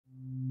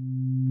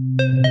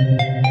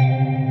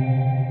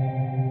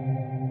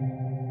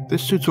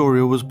This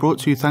tutorial was brought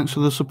to you thanks to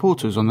the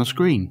supporters on the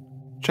screen.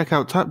 Check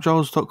out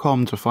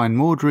TAPgiles.com to find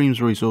more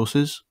Dreams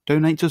resources,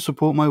 donate to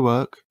support my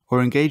work,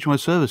 or engage my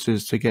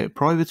services to get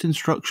private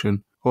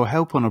instruction or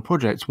help on a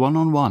project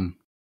one-on-one.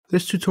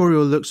 This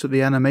tutorial looks at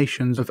the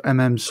animations of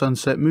MM's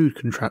Sunset Mood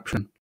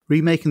contraption,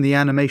 remaking the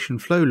animation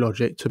flow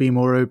logic to be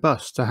more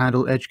robust to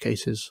handle edge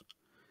cases.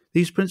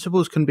 These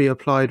principles can be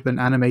applied when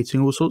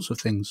animating all sorts of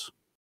things.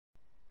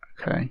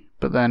 Okay,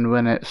 but then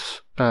when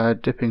it's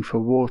dipping for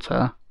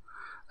water,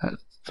 that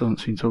doesn't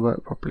seem to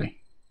work properly.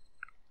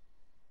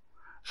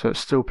 So it's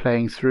still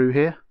playing through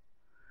here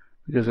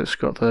because it's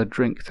got the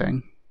drink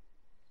thing.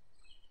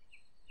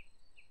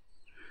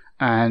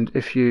 And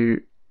if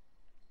you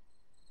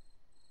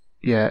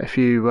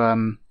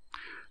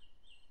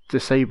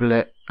disable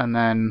it and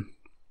then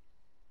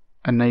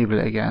enable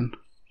it again.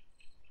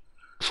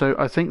 So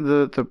I think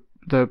the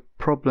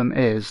problem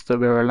is that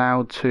we're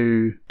allowed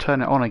to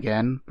turn it on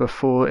again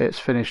before it's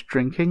finished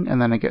drinking, and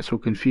then it gets all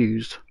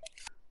confused.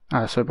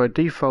 So by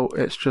default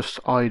it's just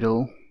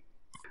idle,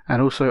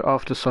 and also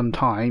after some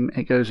time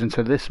it goes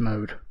into this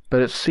mode,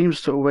 but it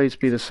seems to always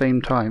be the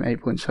same time,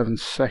 8.7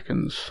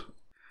 seconds.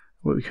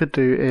 What we could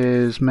do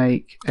is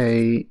make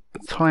a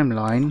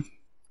timeline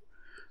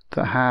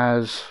that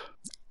has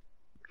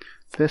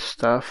this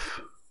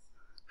stuff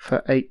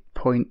for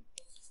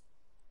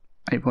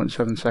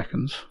 8.7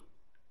 seconds.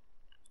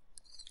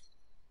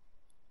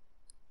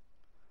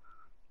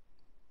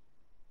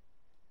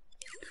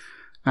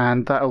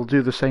 And that'll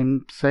do the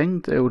same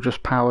thing. It will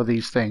just power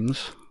these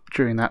things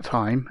during that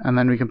time, and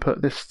then we can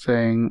put this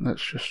thing,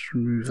 let's just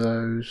remove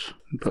those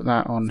and put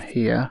that on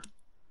here.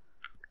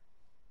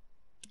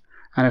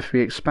 And if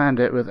we expand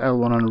it with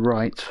L1 on the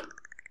right,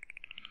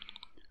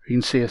 we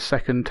can see a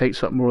second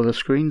takes up more of the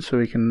screen, so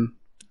we can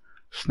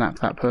snap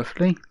that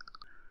perfectly.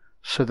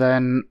 So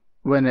then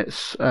when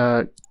it's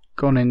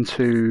gone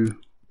into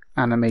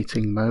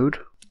animating mode,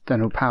 then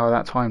it'll power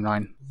that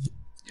timeline.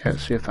 Yeah,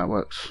 let's see if that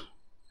works.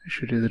 It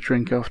should do the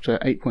drink after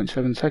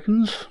 8.7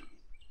 seconds.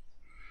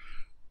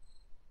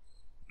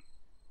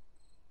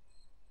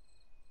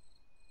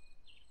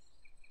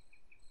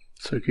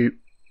 So cute.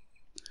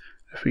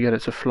 If we get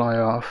it to fly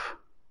off,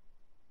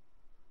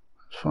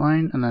 that's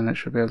fine, and then it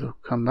should be able to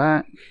come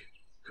back.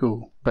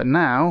 Cool. But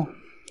now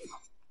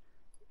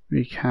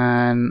we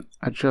can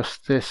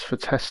adjust this for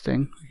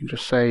testing. We can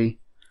just say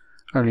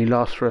only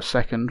lasts for a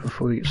second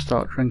before we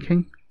start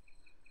drinking.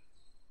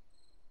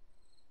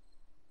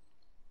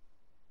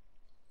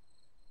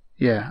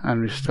 Yeah,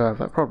 and we still have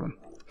that problem.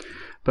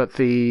 But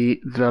the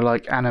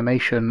like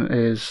animation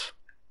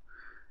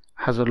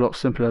has a lot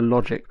simpler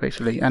logic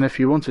basically. And if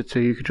you wanted to,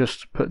 you could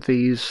just put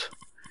these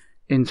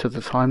into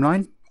the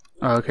timeline.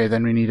 Okay,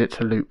 then we need it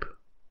to loop.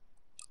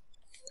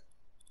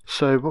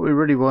 So what we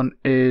really want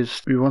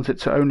is we want it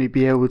to only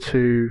be able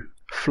to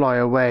fly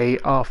away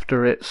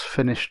after it's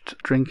finished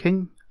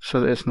drinking, so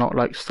that it's not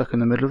like stuck in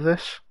the middle of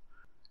this.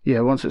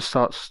 Yeah, once it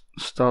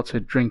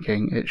started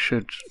drinking, it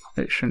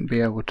shouldn't be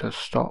able to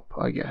stop,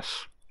 I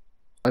guess.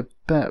 I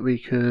bet we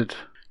could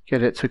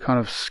get it to kind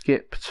of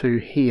skip to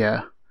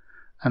here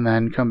and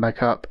then come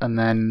back up and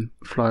then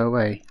fly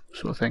away,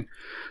 sort of thing.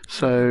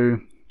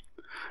 So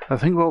I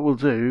think what we'll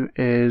do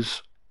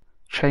is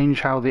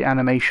change how the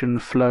animation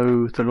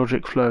flow, the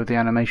logic flow of the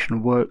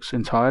animation works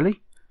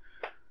entirely,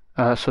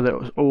 so that it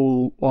was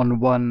all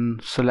on one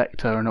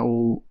selector and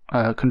all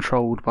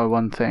controlled by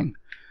one thing.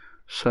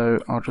 So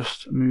I'll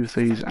just move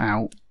these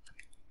out.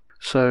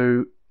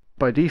 So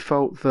by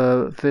default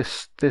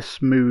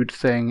this mood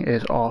thing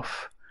is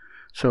off,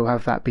 so we'll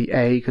have that be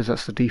A because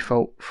that's the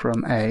default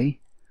from A.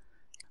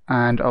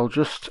 And I'll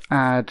just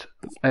add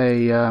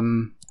a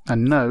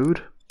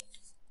node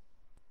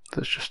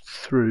that's just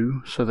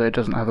through, so that it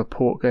doesn't have a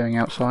port going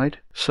outside.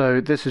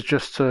 So this is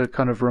just to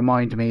kind of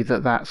remind me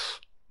that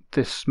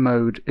this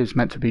mode is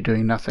meant to be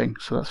doing nothing,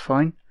 so that's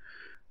fine.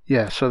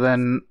 Yeah, so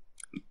then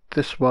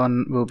this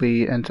one will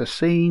be enter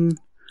scene,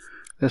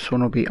 this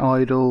one will be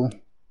idle,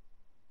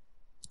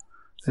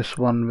 this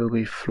one will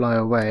be fly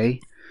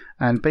away,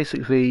 and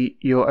basically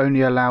you're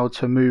only allowed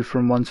to move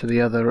from one to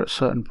the other at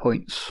certain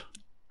points.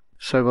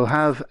 So we'll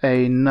have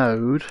a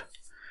node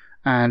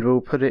and we'll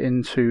put it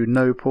into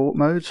no port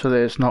mode so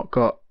that it's not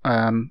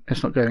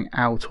going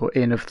out or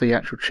in of the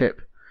actual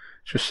chip,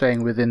 it's just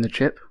staying within the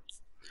chip.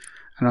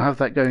 And I'll have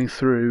that going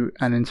through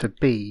and into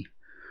B.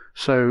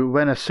 So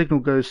when a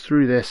signal goes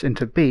through this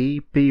into B,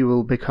 B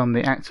will become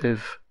the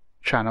active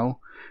channel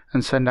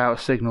and send out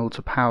a signal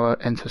to power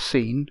enter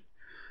scene,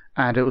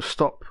 and it will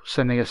stop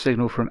sending a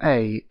signal from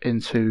A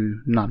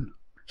into none.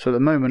 So at the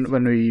moment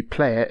when we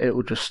play it, it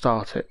will just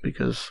start it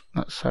because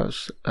that's how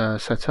it's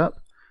set up,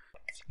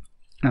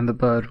 and the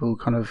bird will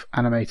kind of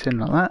animate in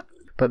like that.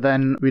 But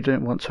then we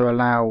don't want to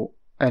allow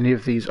any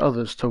of these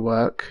others to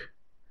work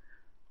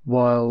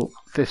while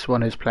this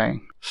one is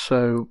playing.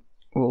 So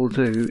what we'll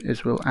do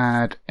is we'll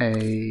add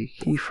a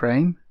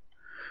keyframe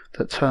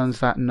that turns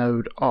that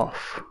node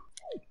off,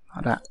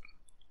 like that.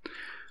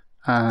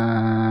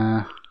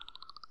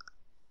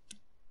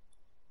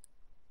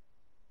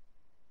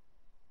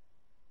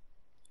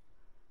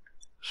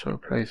 So we'll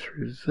play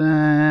through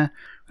there.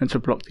 And to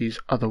block these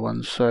other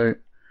ones, so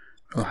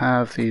we'll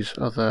have these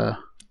other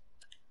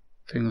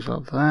things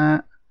like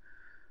that.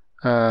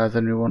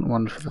 Then we want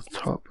one for the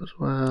top as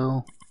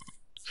well.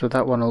 So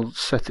that one will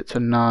set it to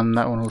none,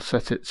 that one will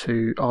set it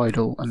to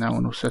idle, and that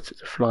one will set it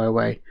to fly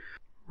away.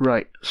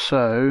 Right,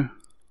 so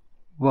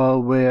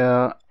while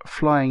we're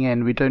flying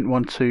in, we don't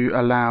want to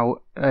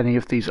allow any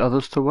of these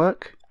others to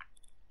work.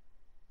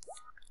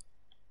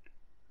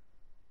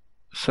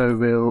 So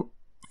we'll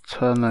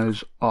turn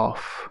those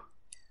off.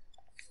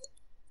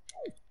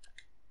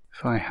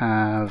 If I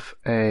have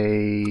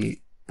a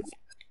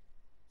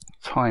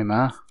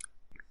timer,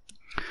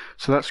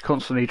 so that's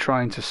constantly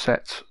trying to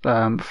set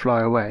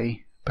fly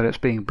away, but it's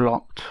being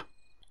blocked.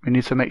 We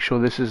need to make sure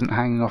this isn't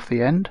hanging off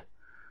the end.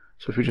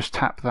 So if we just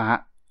tap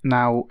that,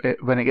 now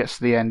when it gets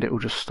to the end it will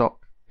just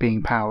stop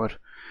being powered,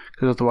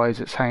 because otherwise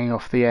it's hanging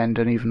off the end,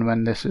 and even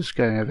when this is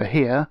going over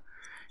here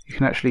you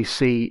can actually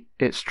see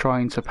it's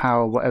trying to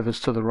power whatever's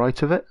to the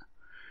right of it,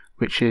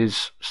 which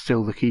is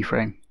still the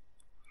keyframe.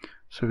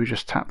 So if we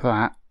just tap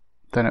that,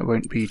 then it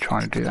won't be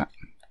trying to do that.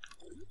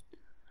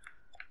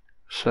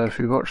 So if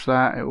we watch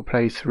that, it will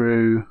play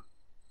through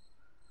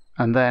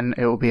and then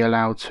it will be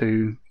allowed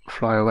to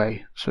fly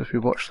away. So if we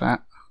watch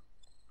that,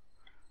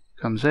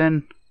 comes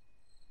in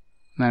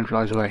and then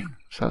flies away.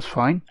 So that's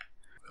fine.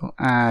 We'll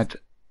add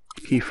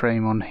a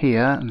keyframe on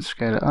here and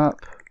scale it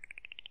up.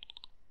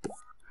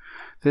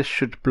 This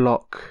should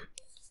block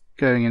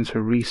going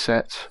into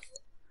reset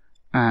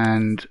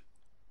and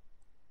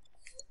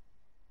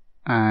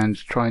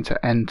trying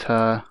to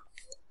enter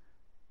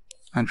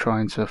and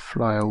trying to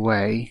fly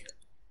away.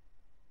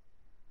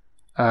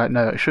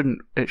 No, it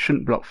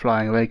shouldn't block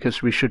flying away,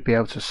 because we should be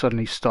able to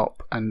suddenly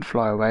stop and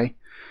fly away,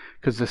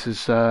 because this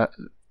is that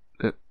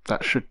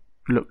should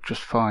look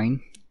just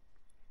fine.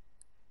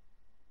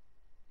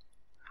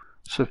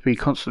 So if we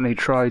constantly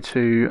try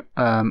to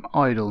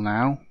idle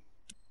now,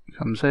 it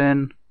comes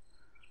in,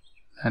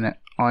 then it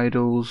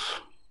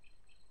idles,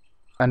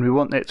 and we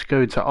want it to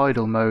go into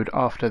idle mode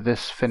after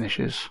this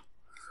finishes.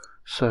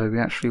 So we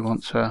actually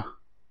want to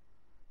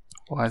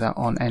wire that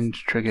on end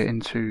trigger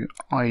into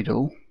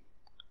idle.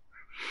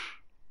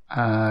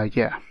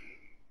 Yeah,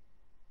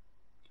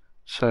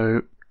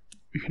 so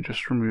we can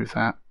just remove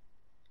that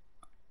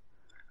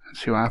and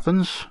see what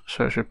happens.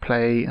 So it should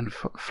play and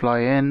fly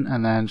in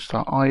and then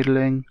start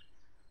idling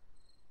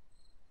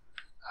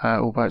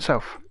all by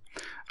itself.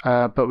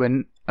 But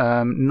we're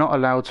not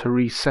allowed to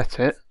reset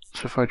it.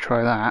 So if I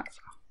try that,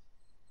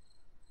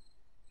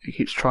 it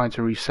keeps trying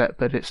to reset,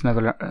 but it's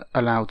never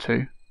allowed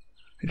to.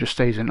 It just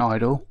stays in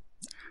idle.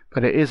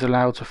 But it is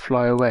allowed to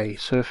fly away.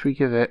 So if we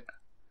give it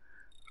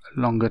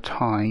longer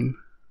time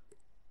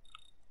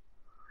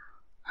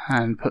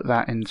and put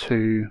that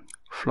into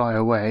fly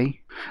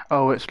away.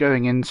 Oh, it's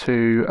going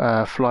into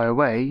fly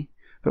away,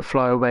 but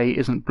fly away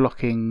isn't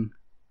blocking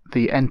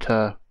the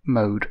enter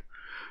mode.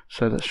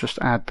 So let's just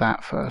add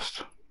that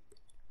first.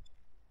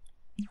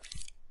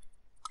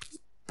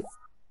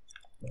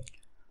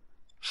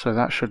 So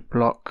that should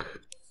block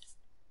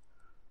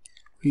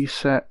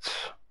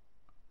reset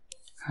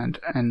and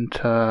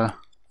enter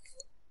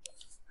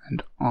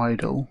and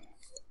idle.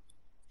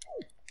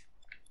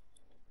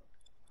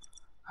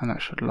 And that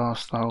should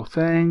last the whole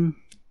thing.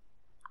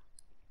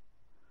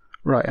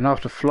 Right, and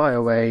after fly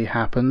away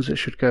happens, it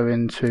should go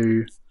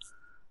into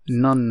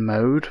none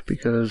mode,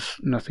 because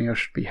nothing else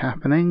should be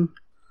happening.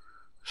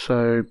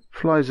 So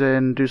flies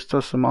in, does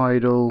some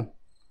idle,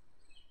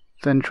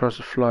 then tries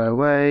to fly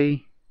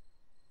away.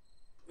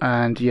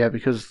 And yeah,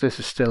 because this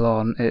is still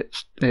on,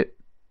 it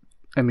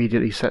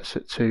immediately sets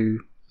it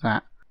to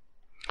that.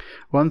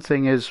 One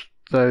thing is,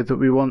 though, that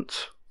we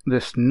want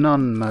this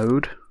none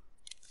mode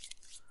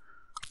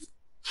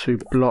to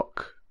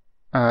block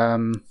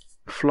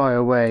fly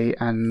away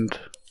and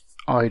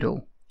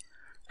idle,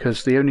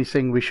 because the only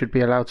thing we should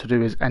be allowed to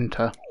do is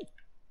enter.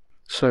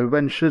 So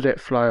when should it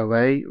fly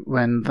away?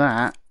 When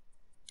that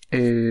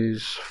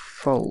is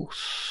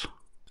false.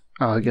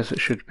 Oh, I guess it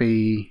should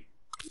be,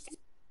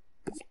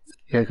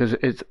 yeah, because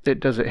it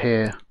does it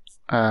here.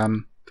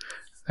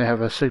 They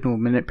have a signal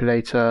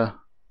manipulator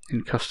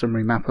in custom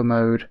remapper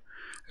mode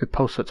with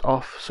pulse that's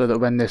off, so that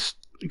when this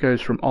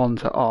goes from on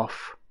to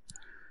off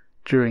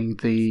during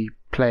the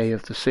play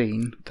of the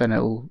scene, then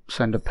it'll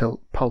send a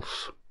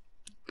pulse,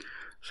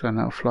 so then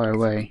that'll fly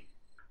away.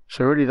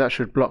 So really that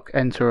should block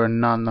enter and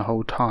none the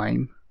whole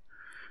time,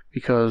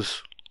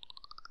 because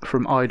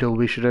from idle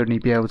we should only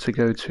be able to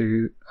go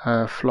to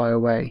fly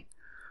away.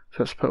 So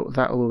let's put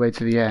that all the way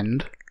to the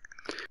end.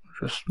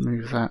 Just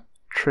move that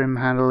trim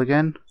handle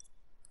again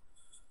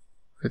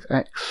with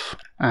X,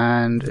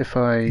 and if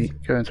I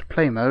go into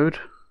play mode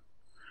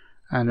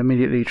and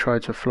immediately try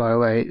to fly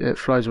away, it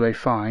flies away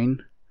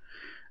fine.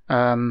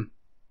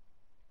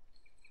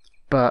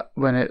 But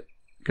when it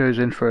goes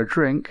in for a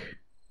drink,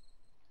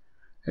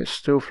 it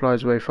still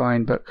flies away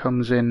fine, but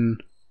comes in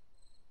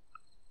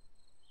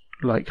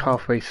like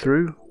halfway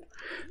through,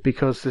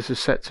 because this is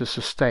set to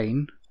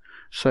sustain.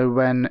 So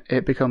when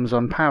it becomes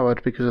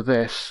unpowered because of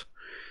this,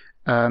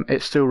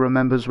 it still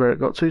remembers where it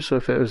got to. So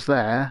if it was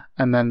there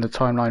and then the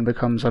timeline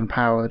becomes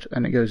unpowered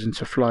and it goes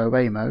into fly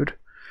away mode,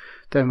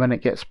 then when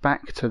it gets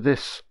back to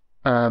this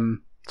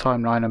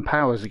timeline and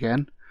powers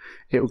again,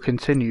 it will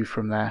continue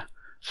from there.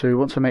 So we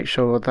want to make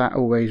sure that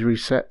always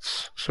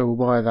resets. So we'll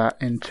wire that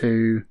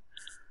into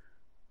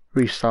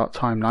restart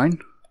timeline.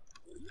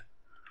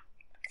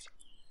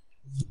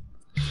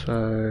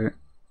 So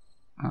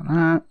like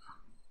that.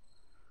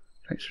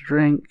 Takes a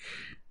drink,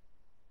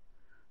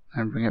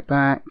 and bring it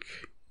back,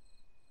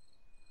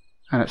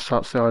 and it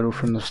starts the idle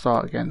from the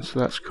start again. So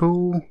that's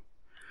cool.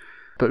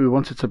 But we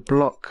wanted to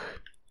block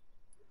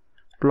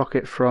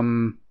it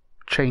from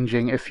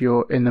changing if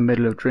you're in the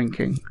middle of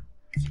drinking,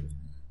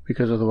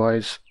 because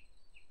otherwise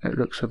it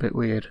looks a bit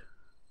weird.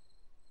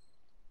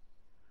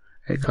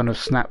 It kind of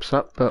snaps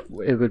up, but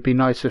it would be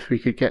nice if we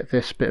could get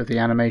this bit of the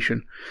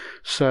animation.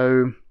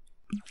 So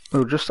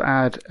we'll just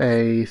add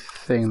a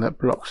thing that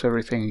blocks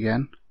everything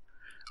again,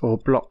 or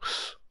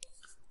blocks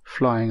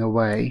flying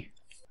away,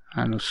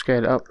 and we'll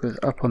scale it up with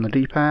up on the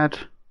D-pad.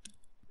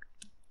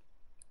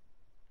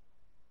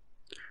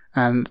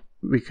 And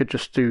we could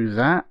just do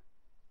that.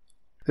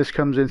 This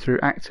comes in through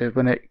active.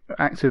 When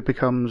active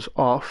becomes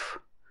off,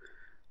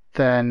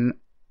 then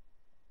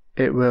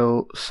it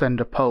will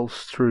send a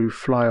pulse through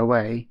fly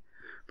away.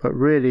 But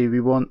really we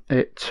want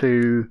it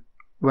to,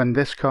 when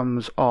this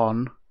comes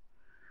on,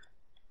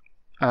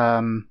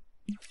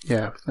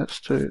 yeah, let's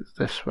do it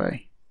this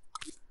way.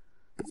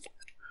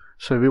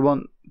 So we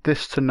want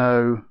this to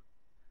know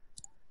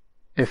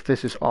if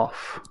this is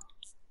off,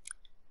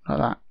 like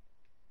that.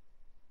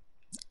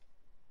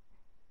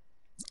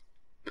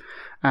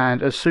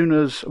 And as soon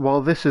as,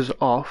 while this is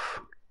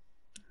off,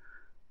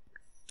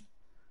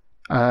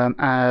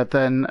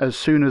 then as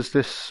soon as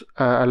this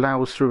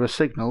allows through a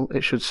signal,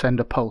 it should send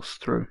a pulse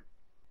through.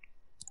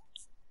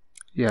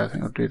 Yeah, I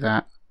think I'll do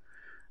that.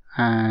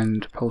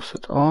 And pulse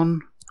it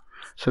on.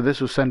 So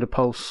this will send a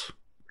pulse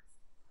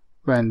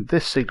when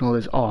this signal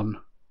is on,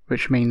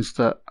 which means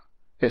that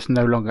it's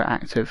no longer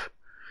active.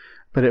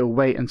 But it will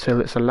wait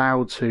until it's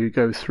allowed to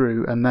go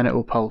through, and then it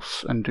will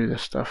pulse and do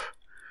this stuff.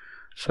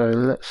 So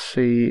let's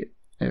see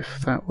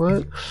if that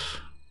works.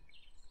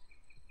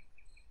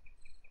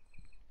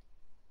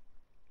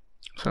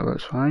 So that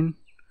works fine.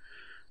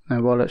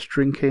 Now while it's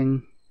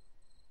drinking,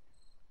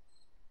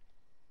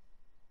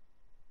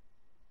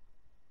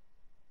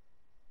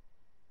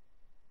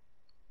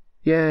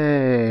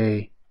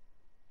 yay!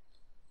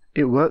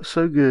 It works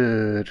so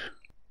good.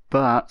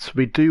 But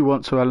we do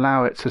want to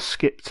allow it to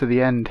skip to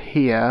the end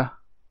here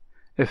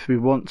if we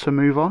want to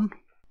move on.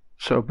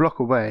 So it'll block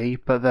away,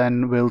 but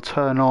then we'll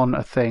turn on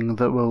a thing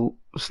that will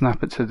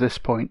snap it to this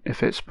point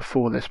if it's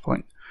before this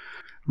point.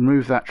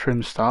 Remove that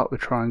trim start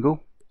with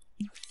triangle.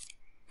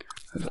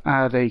 Let's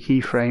add a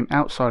keyframe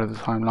outside of the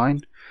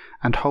timeline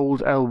and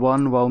hold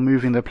L1 while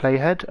moving the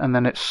playhead, and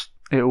then it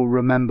will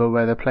remember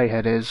where the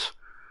playhead is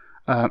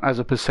as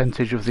a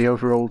percentage of the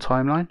overall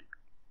timeline.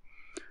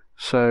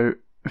 So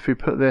if we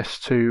put this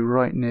to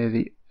right near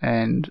the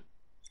end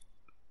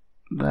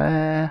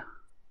there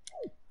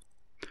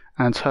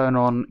and turn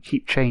on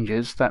keep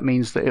changes, that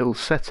means that it'll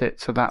set it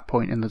to that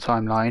point in the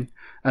timeline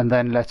and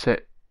then let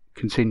it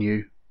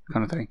continue,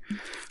 kind of thing.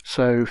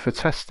 So for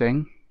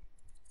testing,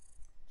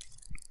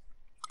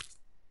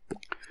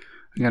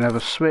 I'm going to have a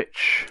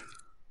switch,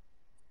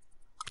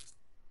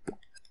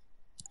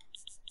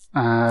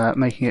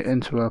 making it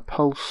into a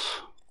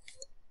pulse,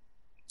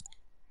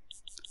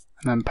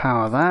 and then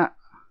power that.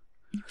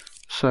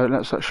 So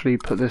let's actually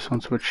put this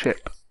onto a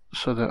chip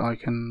so that I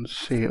can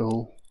see it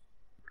all.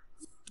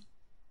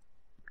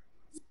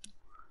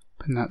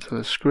 Pin that to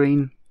the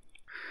screen.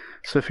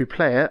 So if you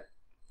play it,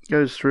 it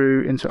goes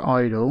through into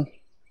idle,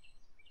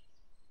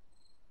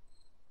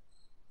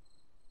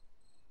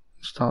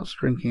 starts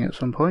drinking at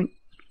some point.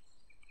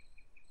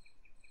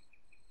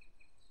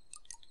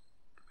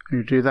 When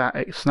you do that,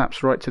 it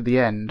snaps right to the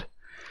end,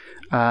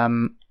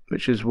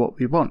 which is what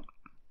we want.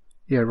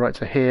 Yeah, right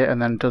to here,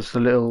 and then does the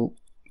little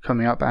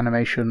coming up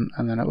animation,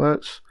 and then it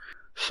works.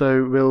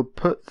 So we'll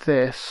put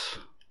this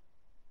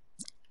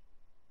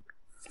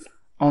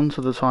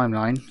onto the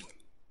timeline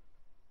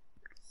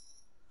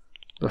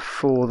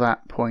before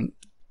that point.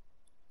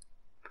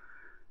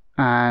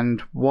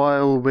 And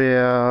while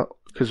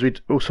because we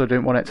also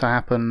don't want it to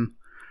happen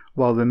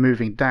while we're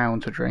moving down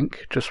to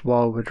drink, just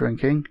while we're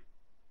drinking.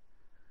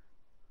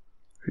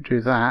 We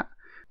do that.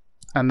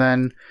 And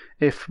then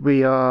if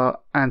we are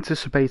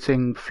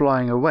anticipating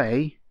flying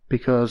away,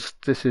 because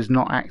this is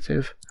not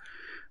active,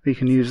 we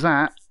can use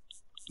that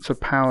to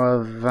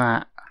power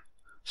that.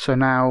 So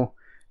now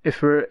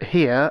if we're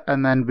here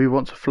and then we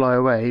want to fly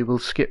away, we'll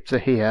skip to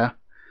here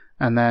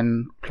and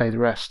then play the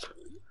rest,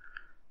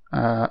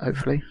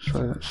 hopefully. So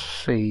let's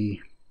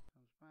see.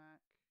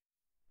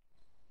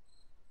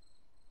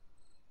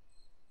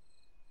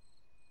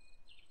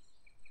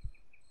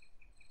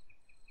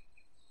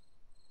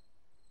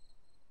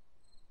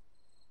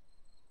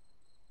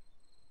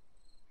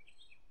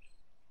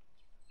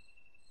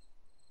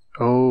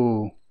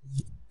 Oh,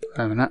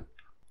 wait a minute.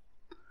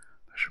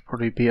 That should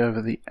probably be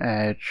over the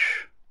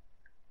edge.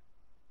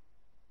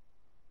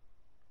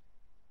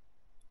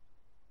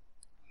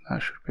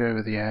 That should be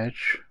over the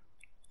edge.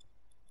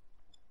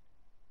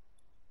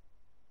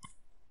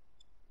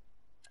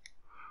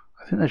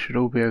 I think they should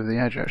all be over the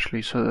edge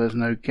actually, so that there's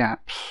no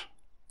gaps.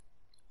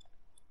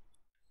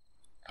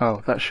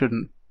 Oh, that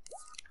shouldn't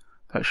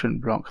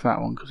block that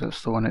one because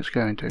that's the one it's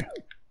going to.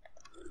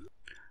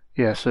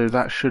 Yeah, so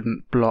that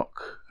shouldn't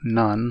block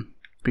none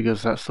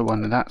because that's the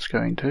one that's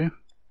going to.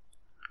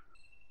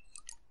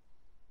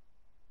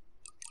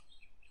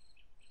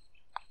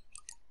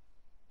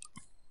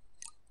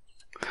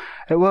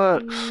 It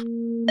works!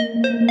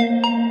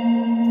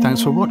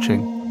 Thanks for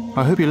watching.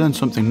 I hope you learned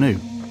something new.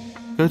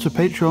 Go to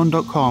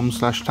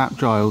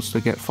patreon.com/TAPgiles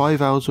to get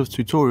 5 hours of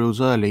tutorials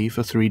early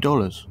for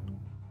 $3.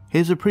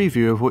 Here's a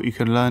preview of what you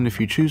can learn if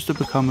you choose to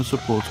become a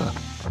supporter.